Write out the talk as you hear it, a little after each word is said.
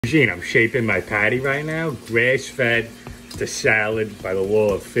I'm shaping my patty right now. Grass-fed to salad by the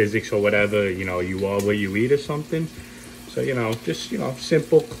law of physics or whatever. You know, you are what you eat or something. So, you know, just, you know,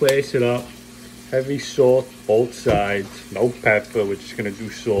 simple, class it up. Heavy salt, both sides. No pepper. We're just going to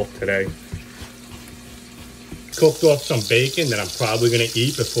do salt today. Cooked off some bacon that I'm probably going to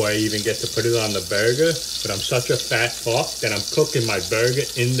eat before I even get to put it on the burger. But I'm such a fat fuck that I'm cooking my burger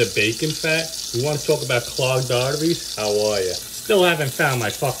in the bacon fat. You want to talk about clogged arteries? How are you? Still haven't found my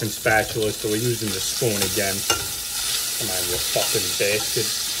fucking spatula, so we're using the spoon again. Come on, you fucking bastard.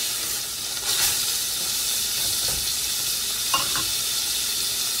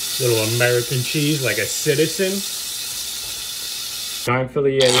 Little American cheese like a citizen. Time for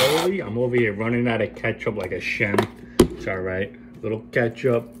the aioli. I'm over here running out of ketchup like a shem. It's alright. Little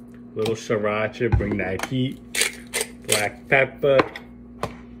ketchup, little sriracha, bring that heat. Black pepper.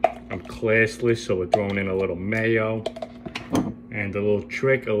 I'm classless, so we're throwing in a little mayo. And a little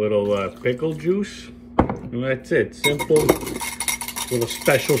trick, a little pickle juice. And that's it. Simple. Little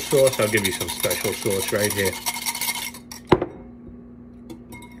special sauce. I'll give you some special sauce right here.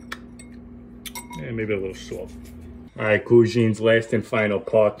 And maybe a little salt. Alright, Cousine's last and final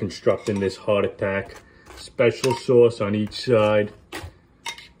part constructing this heart attack. Special sauce on each side.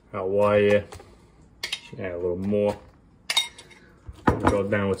 How are you? Yeah, a little more. Go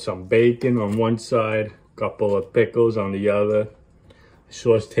down with some bacon on one side. Couple of pickles on the other.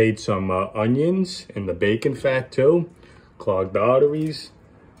 Sauteed some onions in the bacon fat too. Clogged arteries.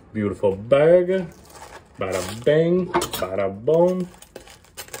 Beautiful burger. Bada bing, bada boom.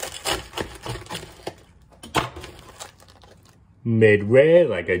 Mid-rare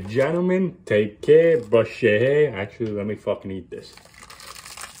like a gentleman. Take care, brush your hair. Actually, let me fucking eat this.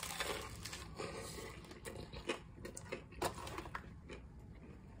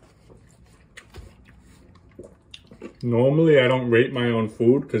 Normally, I don't rate my own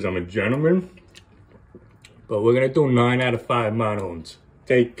food because I'm a gentleman. But we're going to do 9 out of 5 maroons.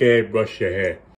 Take care, brush your hair.